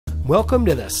Welcome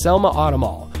to the Selma Auto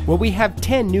Mall, where we have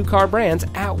 10 new car brands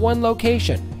at one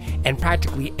location, and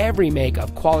practically every make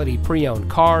of quality pre-owned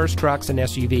cars, trucks, and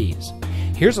SUVs.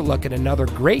 Here's a look at another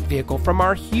great vehicle from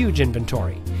our huge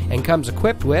inventory, and comes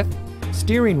equipped with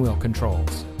steering wheel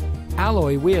controls,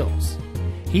 alloy wheels,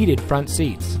 heated front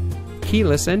seats,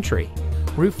 keyless entry,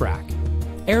 roof rack,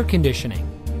 air conditioning,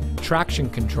 traction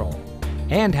control,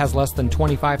 and has less than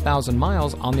 25,000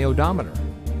 miles on the odometer.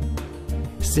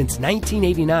 Since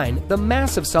 1989, the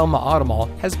massive Selma Auto Mall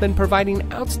has been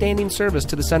providing outstanding service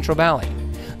to the Central Valley.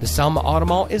 The Selma Auto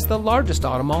Mall is the largest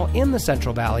auto mall in the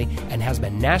Central Valley and has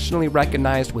been nationally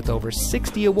recognized with over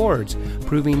 60 awards,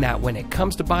 proving that when it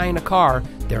comes to buying a car,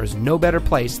 there is no better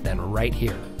place than right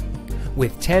here.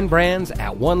 With 10 brands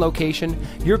at one location,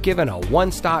 you're given a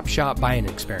one-stop shop buying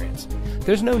experience.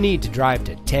 There's no need to drive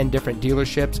to 10 different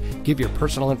dealerships, give your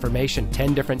personal information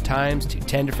 10 different times to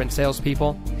 10 different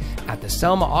salespeople. At the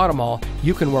Selma Auto Mall,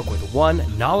 you can work with one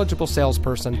knowledgeable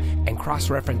salesperson and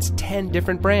cross-reference 10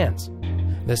 different brands.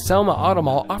 The Selma Auto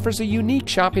Mall offers a unique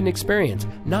shopping experience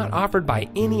not offered by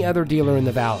any other dealer in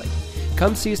the Valley.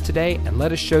 Come see us today and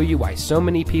let us show you why so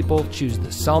many people choose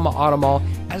the Selma Auto Mall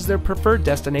as their preferred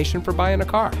destination for buying a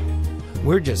car.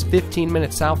 We're just 15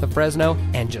 minutes south of Fresno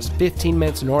and just 15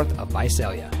 minutes north of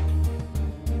Visalia.